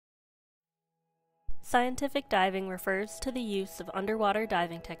Scientific diving refers to the use of underwater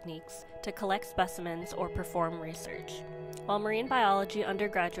diving techniques to collect specimens or perform research. While marine biology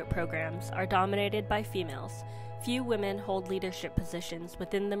undergraduate programs are dominated by females, few women hold leadership positions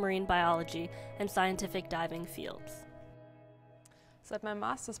within the marine biology and scientific diving fields. So at my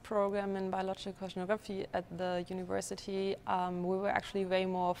master's program in biological oceanography at the university, we were actually way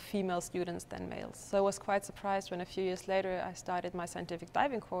more female students than males. So I was quite surprised when a few years later I started my scientific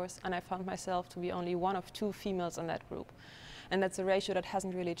diving course and I found myself to be only one of two females in that group. And that's a ratio that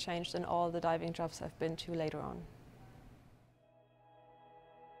hasn't really changed in all the diving jobs I've been to later on.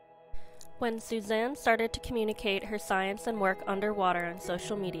 When Suzanne started to communicate her science and work underwater on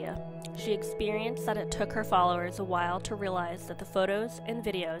social media, she experienced that it took her followers a while to realize that the photos and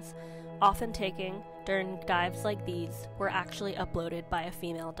videos, often taken during dives like these, were actually uploaded by a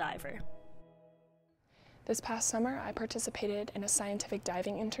female diver. This past summer, I participated in a scientific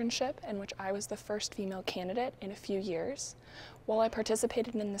diving internship in which I was the first female candidate in a few years. While I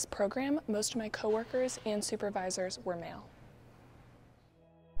participated in this program, most of my coworkers and supervisors were male.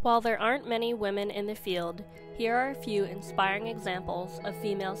 While there aren't many women in the field, here are a few inspiring examples of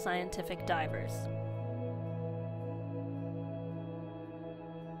female scientific divers.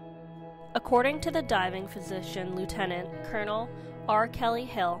 According to the diving physician Lieutenant Colonel R. Kelly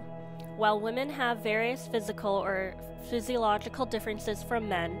Hill, while women have various physical or physiological differences from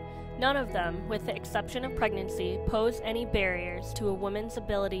men, none of them, with the exception of pregnancy, pose any barriers to a woman's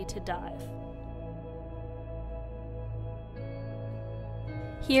ability to dive.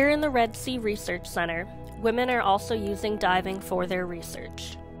 Here in the Red Sea Research Center, women are also using diving for their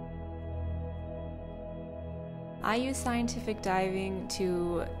research. I use scientific diving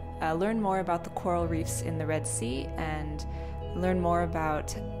to learn more about the coral reefs in the Red Sea and learn more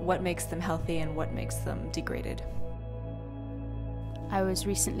about what makes them healthy and what makes them degraded. I was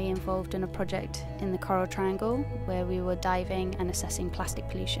recently involved in a project in the Coral Triangle where we were diving and assessing plastic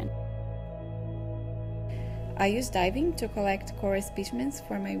pollution. I use diving to collect coral specimens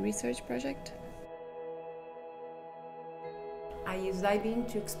for my research project. I use diving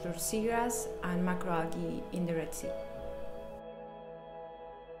to explore seagrass and macroalgae in the Red Sea.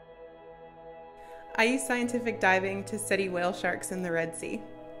 I use scientific diving to study whale sharks in the Red Sea.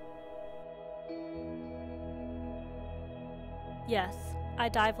 Yes, I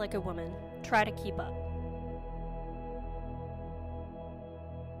dive like a woman. Try to keep up.